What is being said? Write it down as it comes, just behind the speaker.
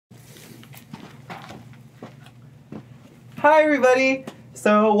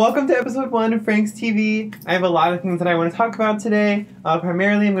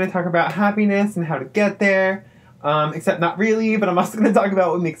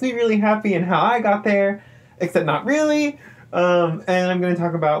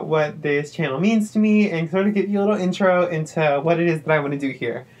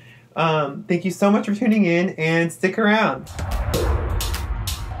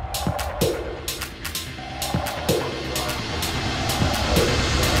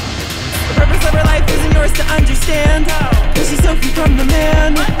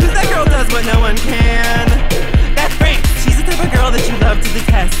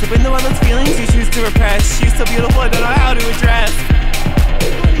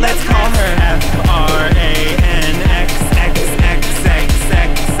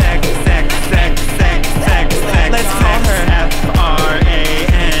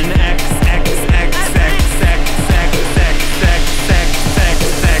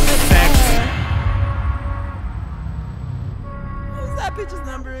What was that bitch's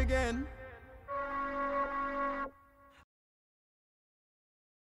number again?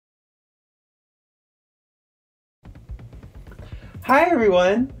 Hi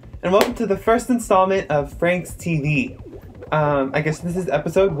everyone, and welcome to the first installment of Franxx-TV. I guess this is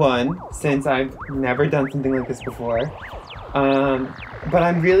episode 1, since I've never done something like this before. But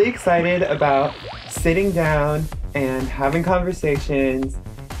I'm really excited about sitting down and having conversations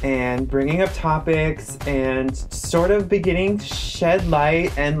and bringing up topics and sort of beginning to shed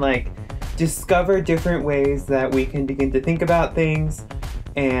light and like discover different ways that we can begin to think about things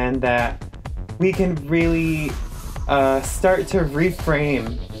and that we can really start to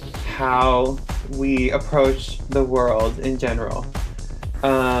reframe how we approach the world in general.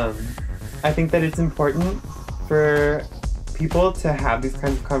 I think that it's important for people to have these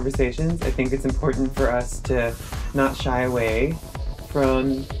kinds of conversations. I think it's important for us to not shy away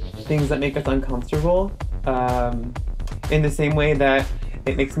from things that make us uncomfortable. In the same way that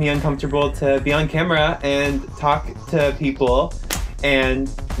it makes me uncomfortable to be on camera and talk to people and,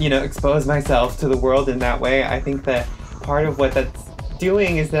 you know, expose myself to the world in that way. I think that part of what that's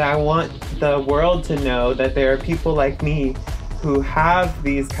doing is that I want the world to know that there are people like me who have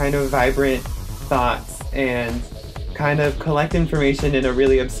these kind of vibrant thoughts and kind of collect information in a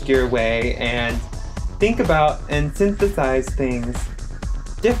really obscure way and think about and synthesize things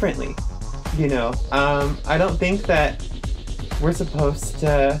differently. You know, I don't think that we're supposed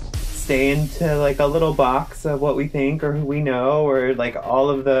to stay into like a little box of what we think or who we know or like all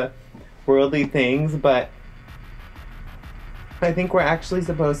of the worldly things, but I think we're actually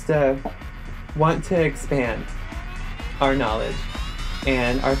supposed to want to expand our knowledge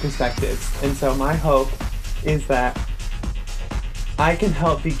and our perspectives. And so my hope is that I can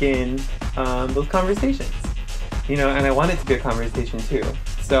help begin those conversations, you know, and I want it to be a conversation too.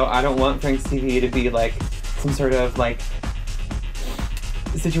 So I don't want Franxx-TV to be like some sort of like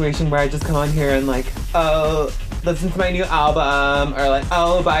situation where I just come on here and like, oh, listen to my new album, or like,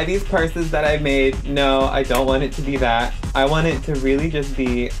 oh, buy these purses that I made. No, I don't want it to be that. I want it to really just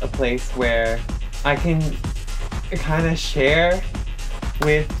be a place where I can kind of share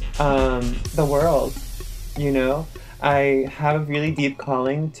with the world, you know? I have a really deep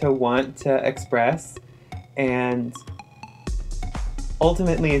calling to want to express, and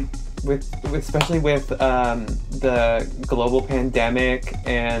ultimately, especially with the global pandemic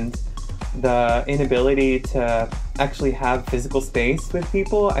and the inability to actually have physical space with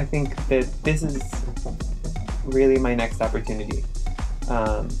people, I think that this is really my next opportunity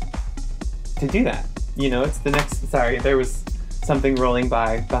to do that. You know, it's the next, sorry, there was something rolling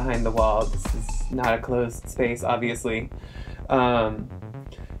by behind the wall. This is not a closed space, obviously.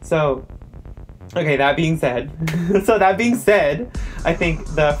 Okay, that being said, I think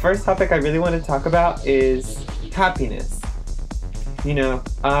the first topic I really want to talk about is happiness. You know,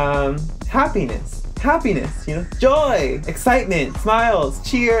 happiness, you know, joy, excitement, smiles,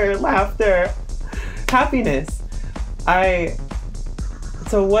 cheer, laughter, happiness.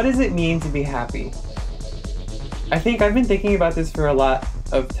 So what does it mean to be happy? I think I've been thinking about this for a lot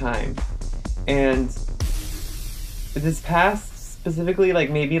of time. And this past, specifically, like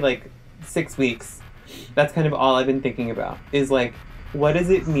maybe like 6 weeks, that's kind of all I've been thinking about, is like, what does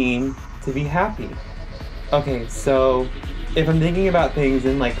it mean to be happy? Okay, so if I'm thinking about things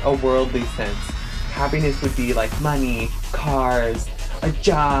in like a worldly sense, happiness would be like money, cars, a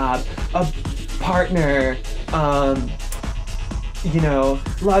job, a partner, you know,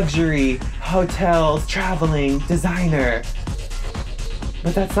 luxury, hotels, traveling, designer.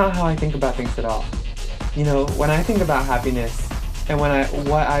 But that's not how I think about things at all. You know, when I think about happiness and what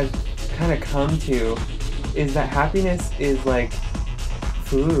I've kind of come to is that happiness is like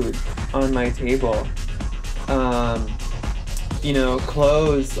food on my table. You know,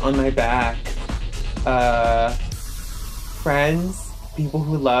 clothes on my back, friends, people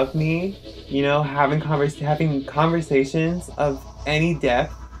who love me, you know, having conversations of any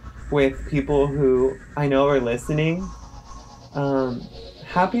depth with people who I know are listening.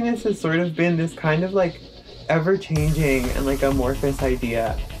 Happiness has sort of been this kind of like ever-changing and like amorphous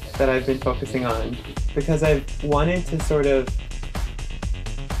idea that I've been focusing on, because I've wanted to sort of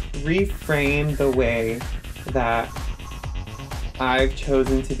reframe the way that I've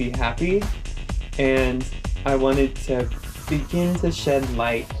chosen to be happy, and I wanted to begin to shed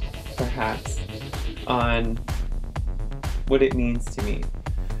light, perhaps, on what it means to me.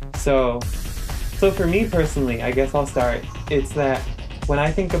 So for me personally, I guess I'll start. It's that when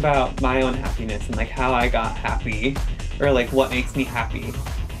I think about my own happiness and like how I got happy, or like what makes me happy,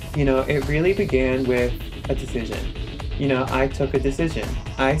 you know, it really began with a decision. You know, I took a decision.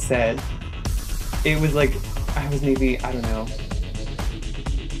 I said, it was like, I was maybe, I don't know,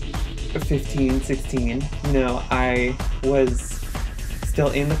 15, 16, you know, I was still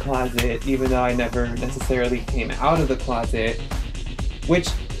in the closet, even though I never necessarily came out of the closet, which,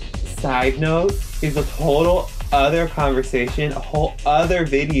 side note, is a total other conversation, a whole other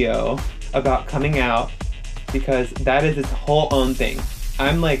video about coming out, because that is its whole own thing.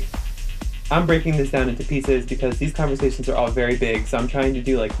 I'm breaking this down into pieces because these conversations are all very big, so I'm trying to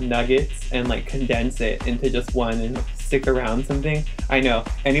do like nuggets and like condense it into just one and stick around something. I know.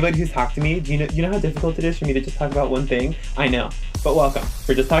 Anybody who's talked to me, do you know how difficult it is for me to just talk about one thing? I know. But welcome.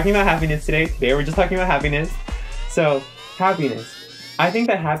 We're just talking about happiness today. Today we're just talking about happiness. So, happiness. I think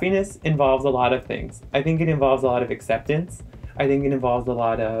that happiness involves a lot of things. I think it involves a lot of acceptance. I think it involves a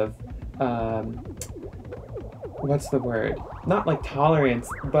lot of, what's the word? Not like tolerance,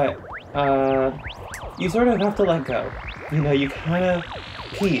 but you sort of have to let go. You know, you kind of,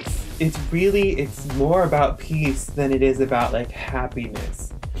 peace. It's more about peace than it is about like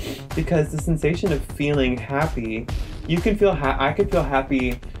happiness. Because the sensation of feeling happy, you can feel, I could feel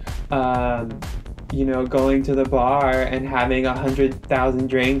happy, you know, going to the bar and having 100,000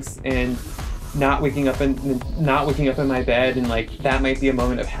 drinks and not waking up in my bed, and like that might be a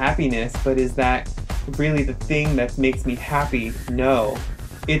moment of happiness, but is that really the thing that makes me happy? No.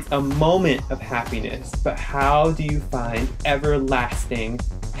 It's a moment of happiness, but how do you find everlasting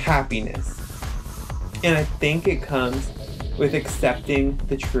happiness? And I think it comes with accepting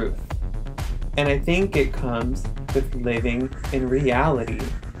the truth. And I think it comes with living in reality.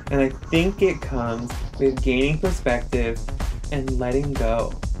 And I think it comes with gaining perspective and letting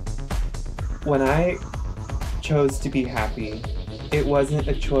go. When I chose to be happy, it wasn't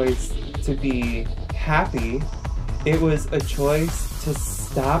a choice to be happy. It was a choice to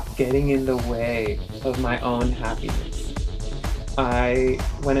stop getting in the way of my own happiness. I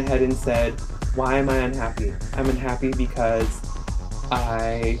went ahead and said, why am I unhappy? I'm unhappy because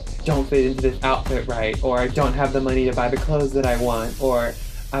I don't fit into this outfit right, or I don't have the money to buy the clothes that I want, or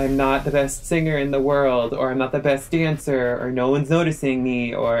I'm not the best singer in the world, or I'm not the best dancer, or no one's noticing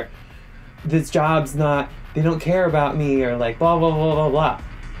me, or this job's not, they don't care about me, or like blah, blah, blah, blah, blah.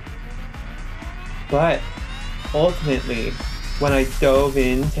 But ultimately, when I dove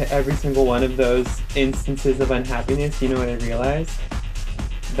into every single one of those instances of unhappiness, you know what I realized?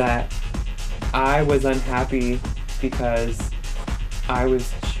 That I was unhappy because I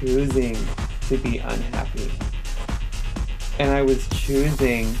was choosing to be unhappy. And I was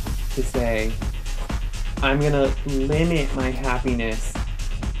choosing to say, I'm gonna limit my happiness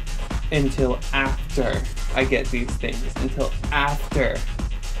until after I get these things, until after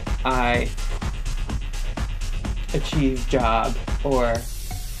I achieve job, or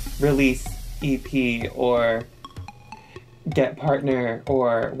release EP, or get partner,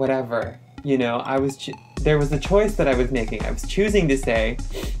 or whatever. You know, there was a choice that I was making. I was choosing to say,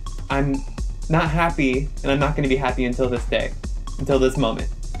 I'm not happy, and I'm not going to be happy until this day, until this moment.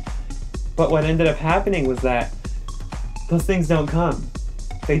 But what ended up happening was that those things don't come.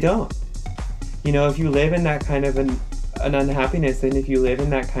 They don't. You know, if you live in that kind of an unhappiness, and if you live in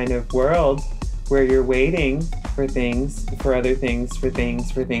that kind of world where you're waiting for things, for other things, for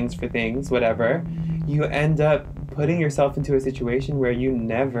things, whatever, you end up putting yourself into a situation where you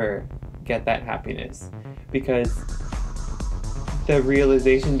never get that happiness. Because the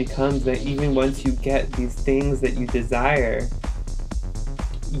realization becomes that even once you get these things that you desire,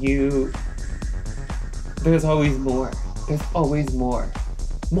 there's always more. There's always more.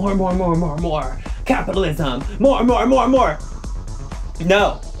 More. Capitalism. More.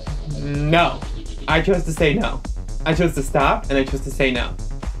 No. I chose to say no. I chose to stop, and I chose to say no.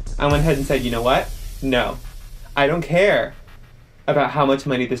 I went ahead and said, you know what? No. I don't care about how much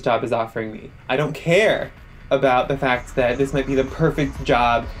money this job is offering me. I don't care about the fact that this might be the perfect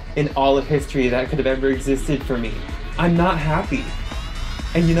job in all of history that could have ever existed for me. I'm not happy.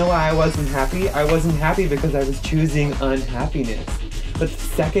 And you know why I wasn't happy? I wasn't happy because I was choosing unhappiness. But the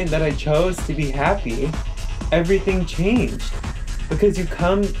second that I chose to be happy, everything changed. Because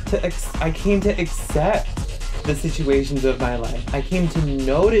I came to accept the situations of my life. I came to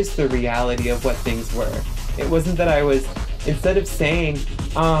notice the reality of what things were. It wasn't that I was, instead of saying,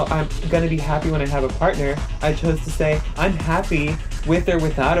 oh, I'm gonna be happy when I have a partner, I chose to say, I'm happy with or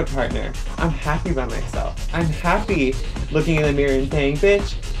without a partner. I'm happy by myself. I'm happy looking in the mirror and saying,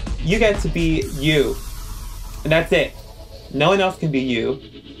 bitch, you get to be you. And that's it. No one else can be you.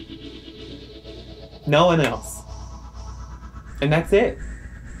 No one else. And that's it.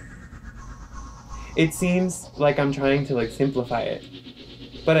 It seems like I'm trying to simplify it.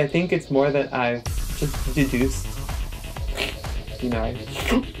 But I think it's more that I've just deduced, I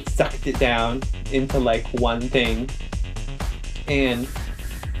sucked it down into one thing. And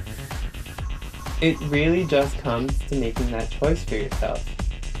it really just comes to making that choice for yourself.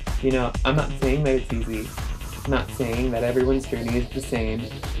 I'm not saying that it's easy. I'm not saying that everyone's journey is the same,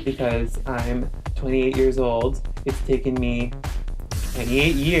 because I'm 28 years old. It's taken me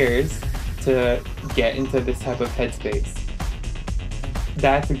 28 years to get into this type of headspace.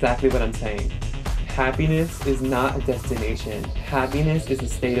 That's exactly what I'm saying. Happiness is not a destination. Happiness is a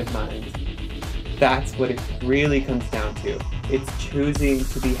state of mind. That's what it really comes down to. It's choosing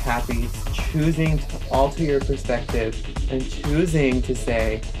to be happy, choosing to alter your perspective, and choosing to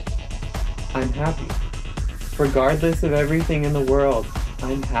say, I'm happy. Regardless of everything in the world,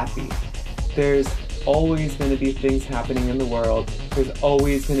 I'm happy. There's always going to be things happening in the world. There's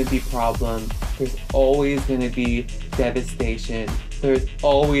always going to be problems. There's always going to be devastation. There's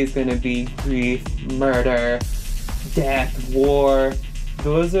always going to be grief, murder, death, war.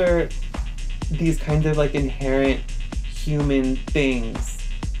 Those are these kinds of inherent human things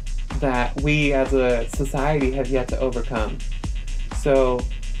that we as a society have yet to overcome. So,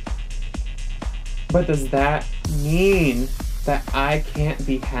 but does that mean that I can't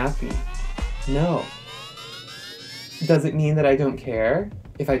be happy? No. Does it mean that I don't care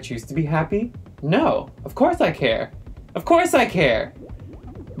if I choose to be happy? No. Of course I care. Of course I care.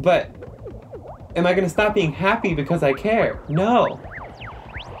 But am I going to stop being happy because I care? No.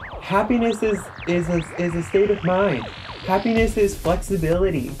 Happiness is a state of mind. Happiness is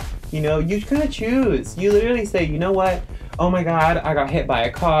flexibility. You kind of choose. You literally say, you know what? Oh my God, I got hit by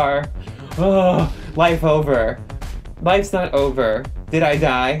a car. Oh, life over. Life's not over. Did I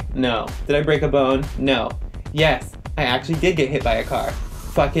die? No. Did I break a bone? No. Yes, I actually did get hit by a car.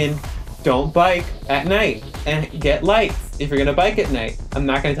 Fucking don't bike at night and get lights if you're gonna bike at night. I'm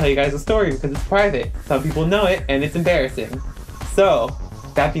not gonna tell you guys a story because it's private. Some people know it and it's embarrassing. So,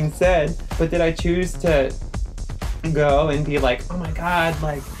 that being said, but did I choose to go and be like, oh my God,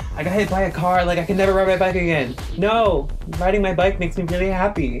 I got hit by a car, I can never ride my bike again? No, riding my bike makes me really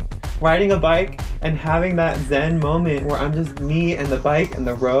happy. Riding a bike and having that zen moment where I'm just me and the bike and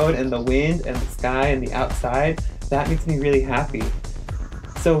the road and the wind and the sky and the outside, that makes me really happy.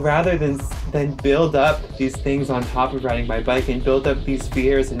 So rather than build up these things on top of riding my bike and build up these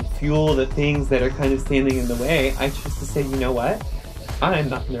fears and fuel the things that are kind of standing in the way, I choose to say, you know what? I'm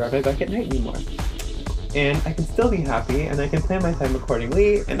not going to ride my bike at night anymore. And I can still be happy, and I can plan my time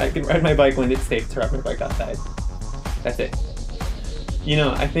accordingly, and I can ride my bike when it's safe to ride my bike outside. That's it.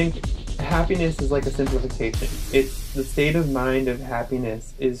 I think happiness is like a simplification. It's the state of mind of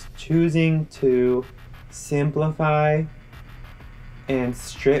happiness is choosing to simplify and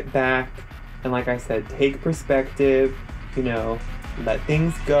strip back and, like I said, take perspective, let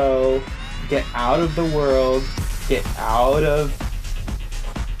things go, get out of the world, get out of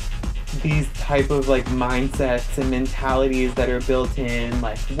these type of mindsets and mentalities that are built in,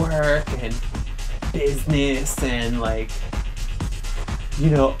 work and business and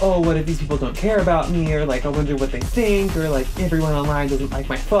oh, what if these people don't care about me, or I wonder what they think, or everyone online doesn't like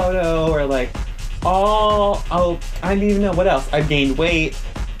my photo, or I don't even know what else. I've gained weight.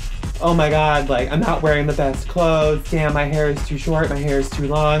 Oh my God, I'm not wearing the best clothes. Damn, my hair is too short, my hair is too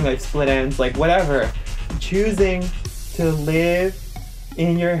long, I have split ends, whatever. Choosing to live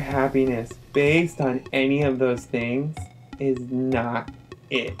in your happiness based on any of those things is not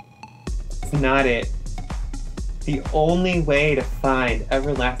it. It's not it. The only way to find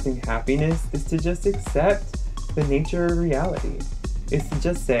everlasting happiness is to just accept the nature of reality. Is to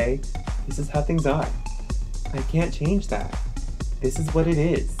just say, this is how things are. I can't change that. This is what it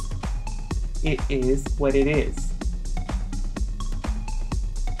is. It is what it is.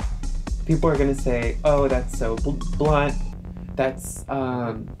 people are gonna say, oh, that's so blunt. That's,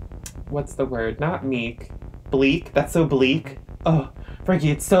 what's the word? Not meek. Bleak? That's so bleak. Oh,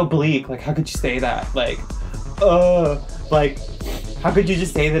 Frankie, it's so bleak. Like, how could you say that? Like, like, how could you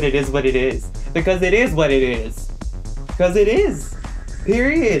just say that it is what it is? Because it is what it is. Because it is.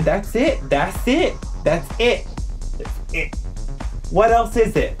 Period. That's it. That's it. That's it. That's it. What else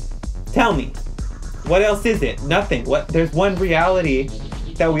is it? Tell me. What else is it? Nothing. What? There's one reality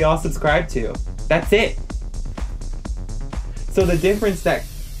that we all subscribe to. That's it. So the difference that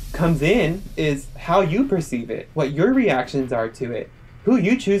comes in is how you perceive it, what your reactions are to it, who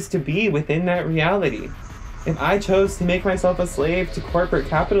you choose to be within that reality. If I chose to make myself a slave to corporate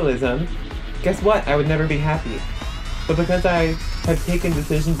capitalism, guess what? I would never be happy. But because I have taken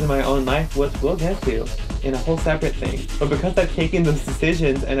decisions in my own life, which we'll get to in a whole separate thing, but because I've taken those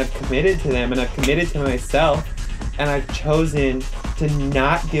decisions and I've committed to them and I've committed to myself and I've chosen to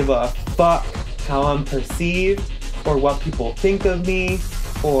not give a fuck how I'm perceived or what people think of me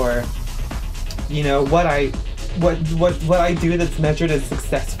or, you know, what I do that's measured as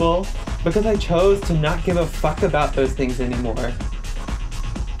successful, because I chose to not give a fuck about those things anymore,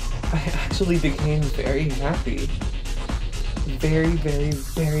 I actually became very happy. Very, very,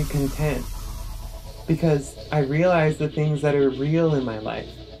 very content. Because I realized the things that are real in my life.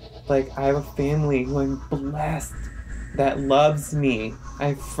 Like, I have a family who I'm blessed that loves me. I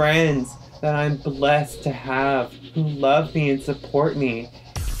have friends that I'm blessed to have who love me and support me.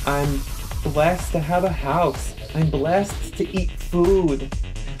 I'm blessed to have a house. I'm blessed to eat food.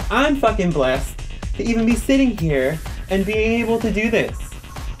 I'm fucking blessed to even be sitting here and being able to do this.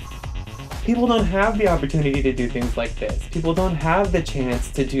 People don't have the opportunity to do things like this. People don't have the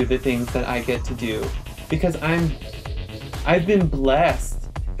chance to do the things that I get to do because I've been blessed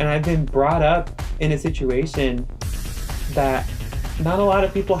and I've been brought up in a situation that not a lot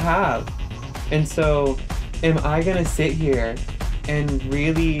of people have. And so am I gonna sit here and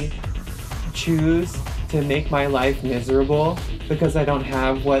really choose to make my life miserable because I don't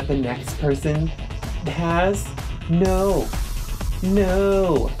have what the next person has? No.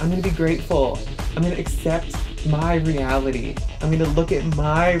 No, I'm gonna be grateful. I'm gonna accept my reality. I'm gonna look at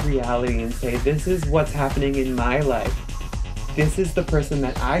my reality and say, this is what's happening in my life. This is the person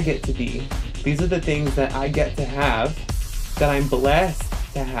that I get to be. These are the things that I get to have, that I'm blessed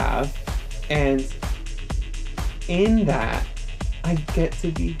to have, and in that, I get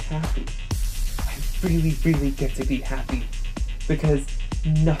to be happy. I really, really get to be happy because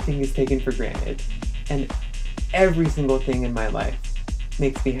nothing is taken for granted. And every single thing in my life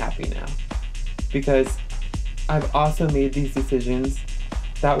makes me happy now. Because I've also made these decisions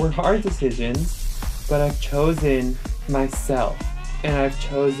that were hard decisions, but I've chosen myself and I've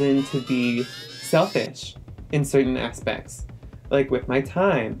chosen to be selfish in certain aspects, like with my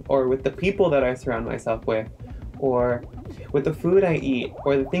time or with the people that I surround myself with or with the food I eat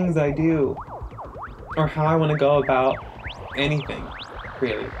or the things I do or how I want to go about anything,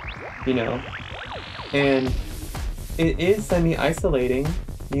 really, you know? And it is semi-isolating,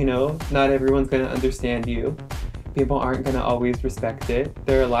 you know? Not everyone's gonna understand you. People aren't gonna always respect it.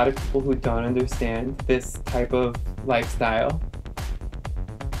 There are a lot of people who don't understand this type of lifestyle.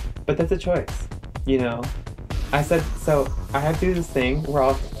 But that's a choice, you know? I said, so I have to do this thing where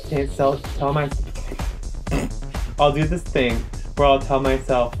I'll I'll do this thing where I'll tell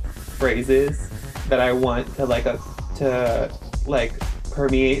myself phrases that I want to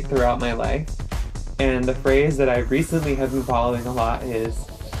permeate throughout my life. And the phrase that I recently have been following a lot is,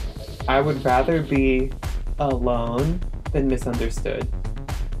 I would rather be alone than misunderstood.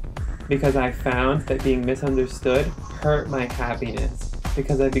 Because I found that being misunderstood hurt my happiness.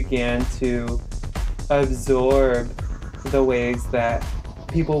 Because I began to absorb the ways that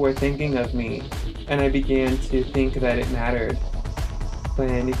people were thinking of me. And I began to think that it mattered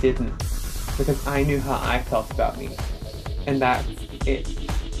when it didn't. Because I knew how I felt about me. And that's it.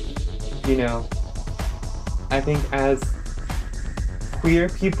 You know, I think as queer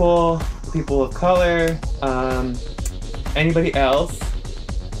people, people of color, anybody else,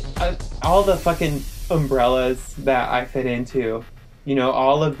 all the fucking umbrellas that I fit into, you know,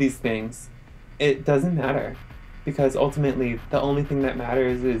 all of these things, it doesn't matter. Because ultimately, the only thing that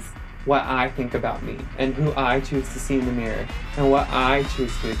matters is what I think about me and who I choose to see in the mirror and what I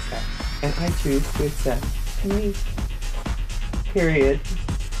choose to accept. And I choose to accept me. Period.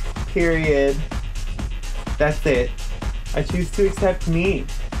 Period. That's it. I choose to accept me.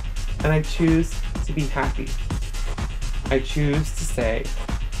 And I choose to be happy. I choose to say,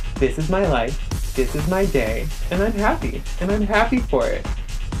 this is my life, this is my day, and I'm happy. And I'm happy for it.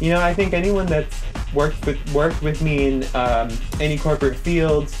 You know, I think anyone that's worked with me in any corporate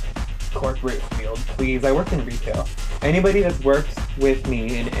field corporate field, please. I work in retail. Anybody that's worked with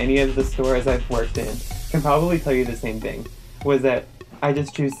me in any of the stores I've worked in can probably tell you the same thing, was that I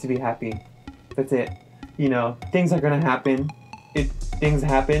just choose to be happy. That's it. You know, things are gonna happen. Things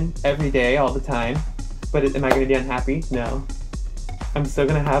happen every day, all the time. But am I gonna be unhappy? No. I'm still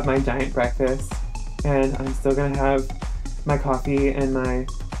gonna have my giant breakfast, and I'm still gonna have my coffee and my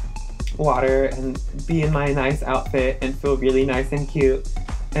water and be in my nice outfit and feel really nice and cute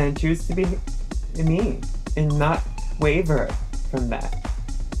and choose to be me and not waver from that.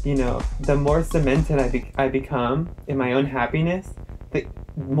 You know, the more cemented I become in my own happiness, the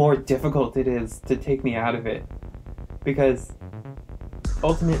more difficult it is to take me out of it. Because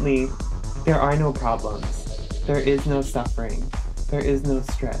ultimately, there are no problems. There is no suffering. There is no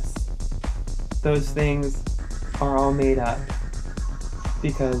stress. Those things are all made up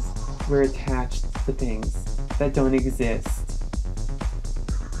because we're attached to things that don't exist.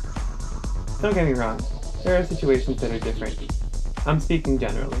 Don't get me wrong, there are situations that are different. I'm speaking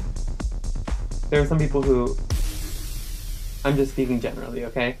generally. There are some people who... I'm just speaking generally,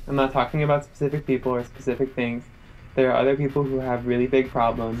 okay? I'm not talking about specific people or specific things. There are other people who have really big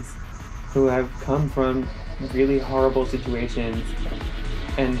problems, who have come from really horrible situations,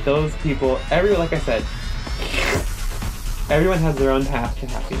 and those people, like I said, everyone has their own path to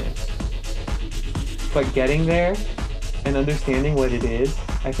happiness. But getting there and understanding what it is,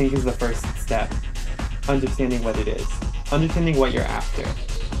 I think, is the first step. Understanding what it is. Understanding what you're after.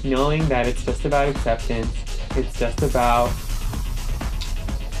 Knowing that it's just about acceptance. It's just about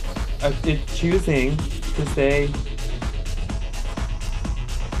choosing to say,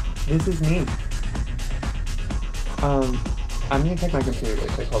 this is me. I'm gonna check my computer really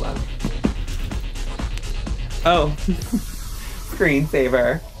quick, hold on. Oh,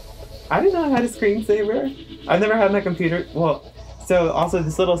 screensaver. I didn't know I had a screensaver. I've never had my computer, so also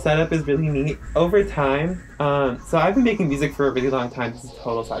this little setup is really neat. Over time, so I've been making music for a really long time. This is a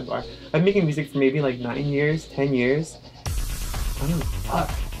total sidebar. I've been making music for maybe like 9 years, 10 years. Oh, fuck.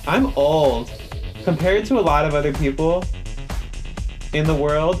 I'm old. Compared to a lot of other people in the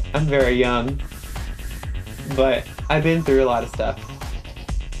world, I'm very young. But I've been through a lot of stuff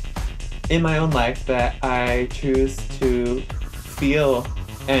in my own life that I choose to feel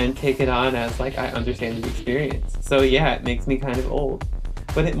and take it on as like I understand the experience. So yeah, it makes me kind of old.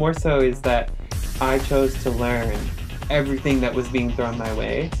 But it more so is that I chose to learn everything that was being thrown my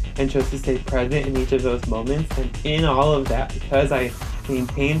way and chose to stay present in each of those moments. And in all of that, because I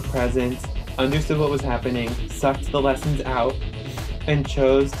maintained presence, understood what was happening, sucked the lessons out, and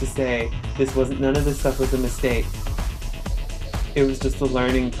chose to say none of this stuff was a mistake. It was just a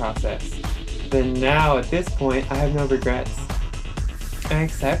learning process. Then now, at this point, I have no regrets. I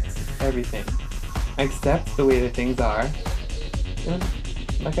accept everything. I accept the way that things are. And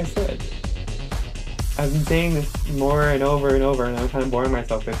like I said, I've been saying this more and over and over, and I'm kind of boring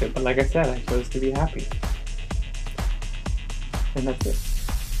myself with it, but like I said, I chose to be happy. And that's it.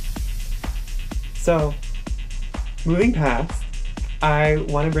 So, moving past, I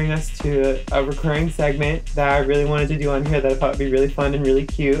want to bring us to a recurring segment that I really wanted to do on here that I thought would be really fun and really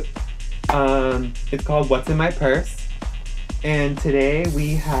cute. It's called What's in My Purse? And today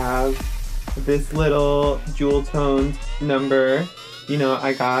we have this little jewel-toned number. You know,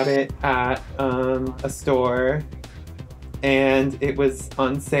 I got it at a store and it was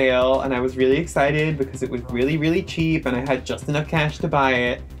on sale and I was really excited because it was really, really cheap and I had just enough cash to buy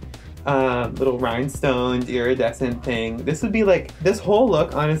it. Little rhinestoned, iridescent thing. This would be like, this whole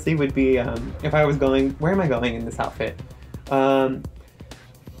look honestly would be, if I was going, where am I going in this outfit? I'm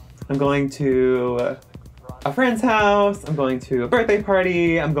going to a friend's house, I'm going to a birthday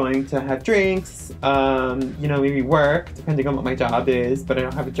party, I'm going to have drinks, you know, maybe work, depending on what my job is, but I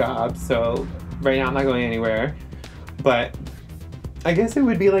don't have a job, so right now I'm not going anywhere. But I guess it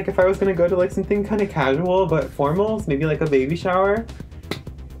would be like if I was gonna go to like something kind of casual but formal, maybe like a baby shower.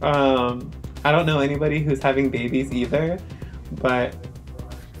 I don't know anybody who's having babies either, but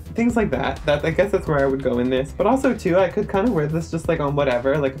things like that. I guess that's where I would go in this. But also too, I could kind of wear this just like on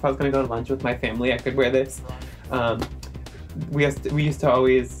whatever. Like if I was gonna go to lunch with my family, I could wear this. We used to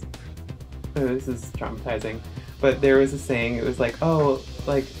always, this is traumatizing, but there was a saying, it was like, oh,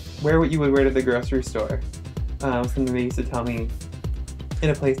 like wear what you would wear to the grocery store. Something they used to tell me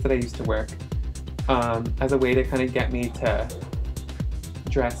in a place that I used to work, as a way to kind of get me to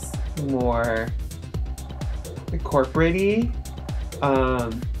dress more corporate-y.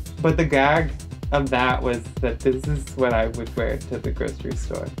 But the gag of that was that this is what I would wear to the grocery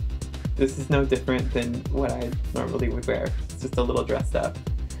store. This is no different than what I normally would wear. It's just a little dressed up.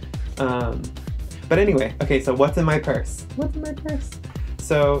 But anyway, okay, so what's in my purse? What's in my purse?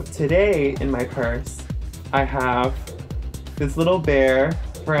 So today in my purse, I have this little bear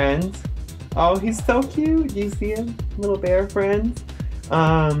friend. Oh, he's so cute. You see him? Little bear friend.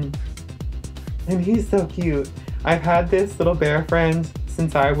 And he's so cute. I've had this little bear friend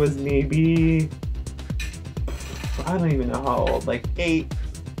since I was maybe, I don't even know how old, like 8,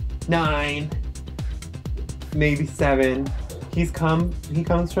 9, maybe 7. He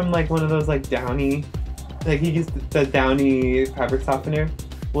comes from like one of those like Downy, like he used the Downy fabric softener.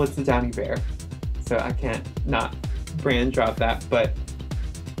 Well, it's the Downy Bear, so I can't not brand drop that, but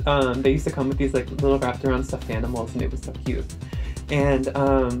they used to come with these like little wrapped around stuffed animals, and it was so cute. And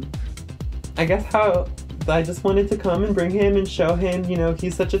I guess I just wanted to come and bring him and show him, you know,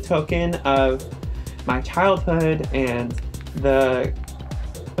 he's such a token of my childhood and the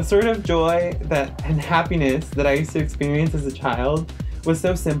sort of joy and happiness that I used to experience as a child was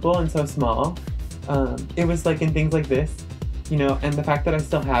so simple and so small. It was like in things like this, you know, and the fact that I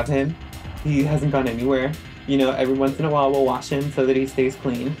still have him, he hasn't gone anywhere. You know, every once in a while we'll wash him so that he stays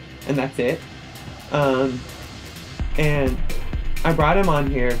clean, and that's it. And I brought him on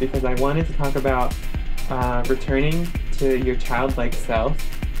here because I wanted to talk about returning to your childlike self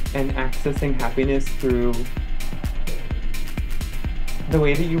and accessing happiness through the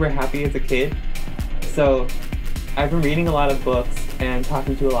way that you were happy as a kid. So I've been reading a lot of books and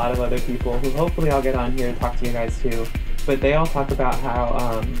talking to a lot of other people who hopefully I'll get on here and talk to you guys too, but they all talk about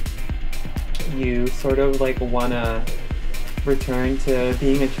how you sort of like want to return to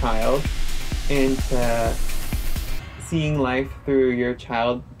being a child and to seeing life through your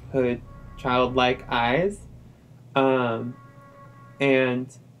childlike eyes. And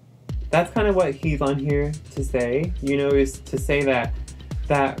that's kind of what he's on here to say, you know, is to say that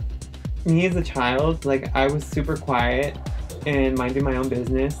me as a child, like I was super quiet and minding my own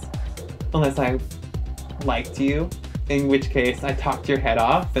business unless I liked you, in which case I talked your head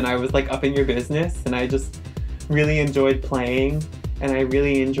off and I was like up in your business, and I just really enjoyed playing, and I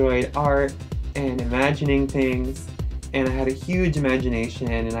really enjoyed art and imagining things, and I had a huge imagination,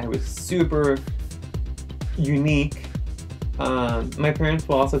 and I was super unique. My parents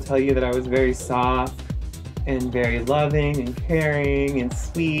will also tell you that I was very soft and very loving and caring and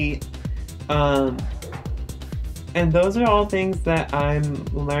sweet. And those are all things that I'm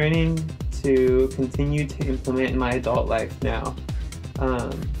learning to continue to implement in my adult life now.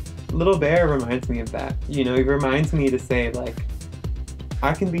 Little Bear reminds me of that. You know, he reminds me to say, like,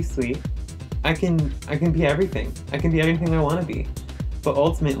 I can be sweet. I can be everything. I can be everything I want to be. But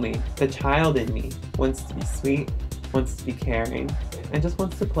ultimately, the child in me wants to be sweet, wants to be caring, and just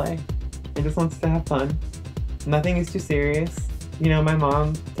wants to play, and just wants to have fun. Nothing is too serious. You know, my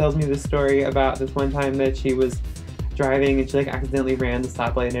mom tells me this story about this one time that she was driving and she like accidentally ran the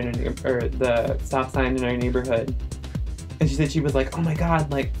stoplight the stop sign in our neighborhood. And she said she was like, oh my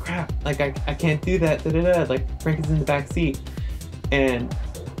god, like crap, like I can't do that, like Frank is in the back seat. And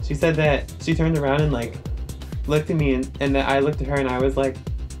she said that she turned around and like looked at me, and that I looked at her and I was like,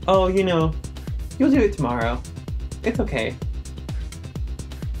 oh, you know, you'll do it tomorrow. It's okay.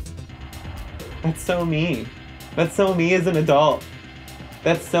 That's so me. That's so me as an adult.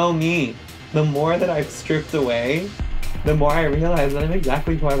 That's so me. The more that I've stripped away, the more I realize that I'm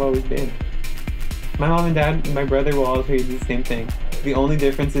exactly who I've always been. My mom and dad and my brother will all tell you the same thing. The only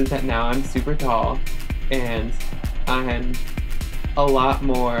difference is that now I'm super tall and I'm a lot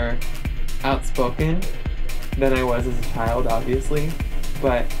more outspoken than I was as a child, obviously.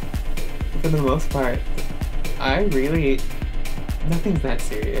 But for the most part, nothing's that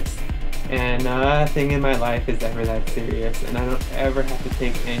serious. And nothing in my life is ever that serious, and I don't ever have to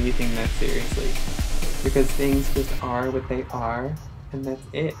take anything that seriously, because things just are what they are, and that's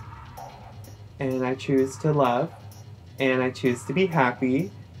it. And I choose to love, and I choose to be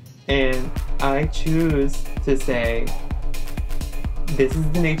happy, and I choose to say, this is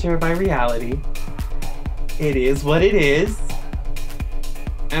the nature of my reality, it is what it is,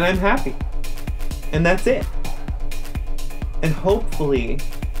 and I'm happy. And that's it. And hopefully,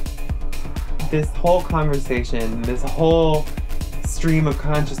 this whole conversation, this whole stream of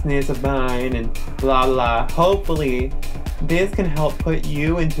consciousness of mine and blah blah, hopefully this can help put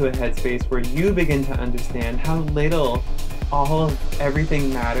you into a headspace where you begin to understand how little all of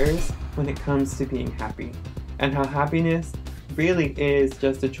everything matters when it comes to being happy, and how happiness really is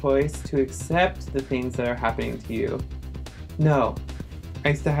just a choice to accept the things that are happening to you. No, I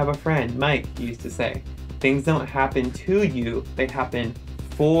used to have a friend, Mike, he used to say, things don't happen to you, they happen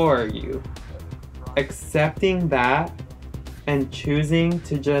for you. Accepting that and choosing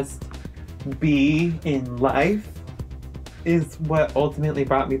to just be in life is what ultimately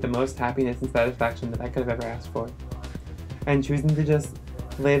brought me the most happiness and satisfaction that I could have ever asked for. And choosing to just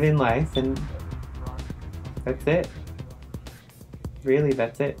living life, and that's it. Really,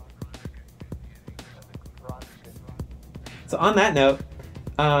 that's it. So on that note,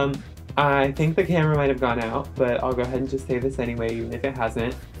 I think the camera might have gone out, but I'll go ahead and just say this anyway, even if it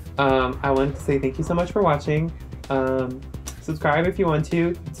hasn't. I wanted to say thank you so much for watching. Subscribe if you want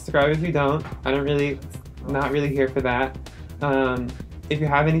to, subscribe if you don't. Not really here for that. If you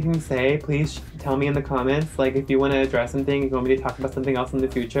have anything to say, please tell me in the comments. Like, if you want to address something, if you want me to talk about something else in the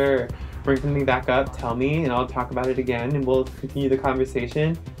future, or bring something back up, tell me, and I'll talk about it again, and we'll continue the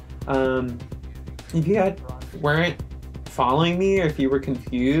conversation. If you weren't following me, or if you were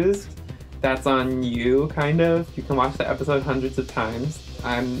confused, that's on you, kind of. You can watch the episode hundreds of times.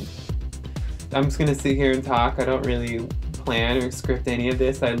 I'm just gonna sit here and talk. I don't really plan or script any of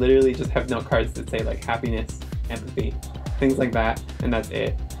this. I literally just have note cards that say like happiness, empathy, things like that, and that's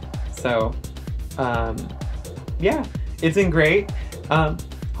it. So, yeah, it's been great.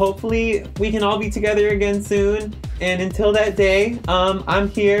 Hopefully we can all be together again soon. And until that day, I'm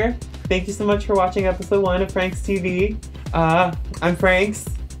here. Thank you so much for watching episode 1 of Franxx TV. I'm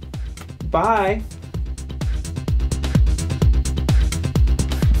Franxx. Bye.